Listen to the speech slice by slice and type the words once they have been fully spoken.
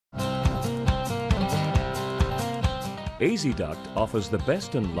Eziduct offers the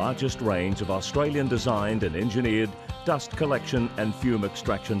best and largest range of Australian-designed and engineered dust collection and fume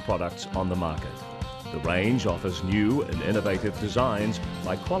extraction products on the market. The range offers new and innovative designs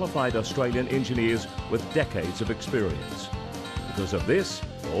by qualified Australian engineers with decades of experience. Because of this,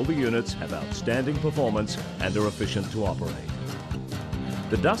 all the units have outstanding performance and are efficient to operate.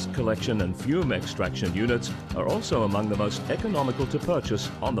 The dust collection and fume extraction units are also among the most economical to purchase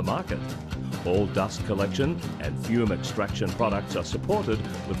on the market. All dust collection and fume extraction products are supported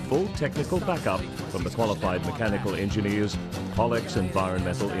with full technical backup from the qualified mechanical engineers of Polex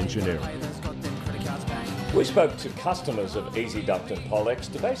Environmental Engineering. We spoke to customers of Eziduct and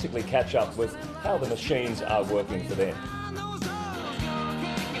Polex to basically catch up with how the machines are working for them.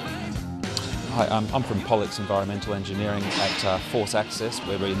 Hi, I'm from Polex Environmental Engineering at Force Access,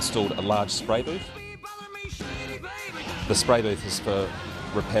 where we installed a large spray booth. The spray booth is for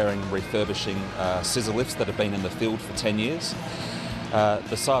repairing, refurbishing scissor lifts that have been in the field for 10 years.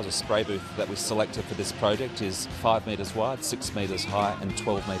 The size of spray booth that we selected for this project is 5 metres wide, 6 metres high and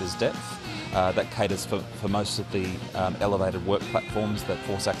 12 metres depth. That caters for most of the elevated work platforms that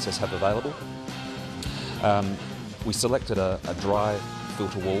Force Access have available. We selected a dry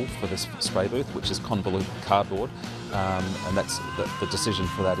filter wall for this spray booth, which is convoluted cardboard, and that's the decision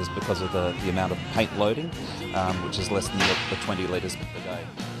for that is because of the amount of paint loading, which is less than the 20 litres per day.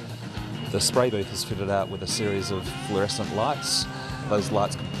 The spray booth is fitted out with a series of fluorescent lights. Those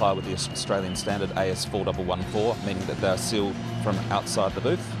lights comply with the Australian standard AS4114, meaning that they are sealed from outside the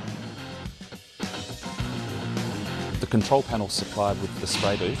booth. The control panel supplied with the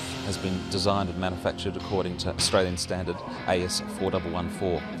spray booth has been designed and manufactured according to Australian standard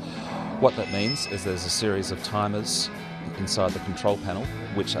AS4114. What that means is there's a series of timers inside the control panel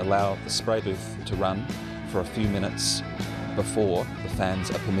which allow the spray booth to run for a few minutes before the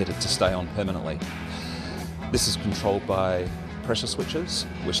fans are permitted to stay on permanently. This is controlled by pressure switches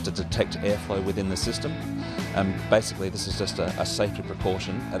which to detect airflow within the system. Basically this is just a safety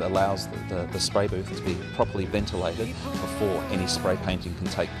precaution that allows the spray booth to be properly ventilated before any spray painting can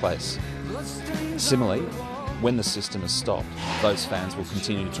take place. Similarly, when the system is stopped, those fans will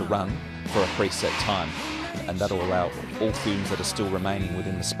continue to run for a preset time, and that will allow all fumes that are still remaining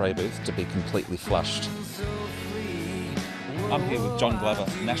within the spray booth to be completely flushed. I'm here with John Glover,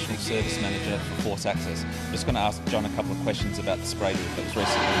 National Service Manager for Force Access. I'm just going to ask John a couple of questions about the spray booth that was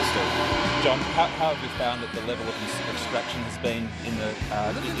recently installed. John, how have you found that the level of extraction has been in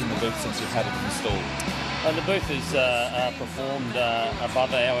the booth since you've had it installed? The booth has performed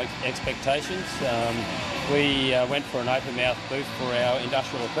above our expectations. We went for an open mouth booth for our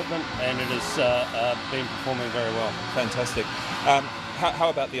industrial equipment, and it has been performing very well. Fantastic.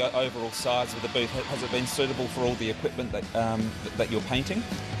 How about the overall size of the booth? Has it been suitable for all the equipment that you're painting?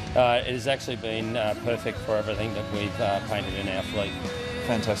 It has actually been perfect for everything that we've painted in our fleet.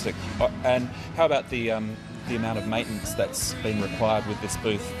 Fantastic. And how about the amount of maintenance that's been required with this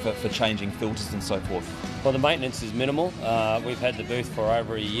booth for changing filters and so forth? Well, the maintenance is minimal. We've had the booth for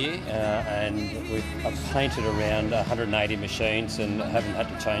over a year and we've painted around 180 machines and haven't had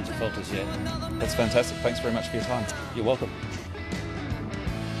to change the filters yet. That's fantastic. Thanks very much for your time. You're welcome.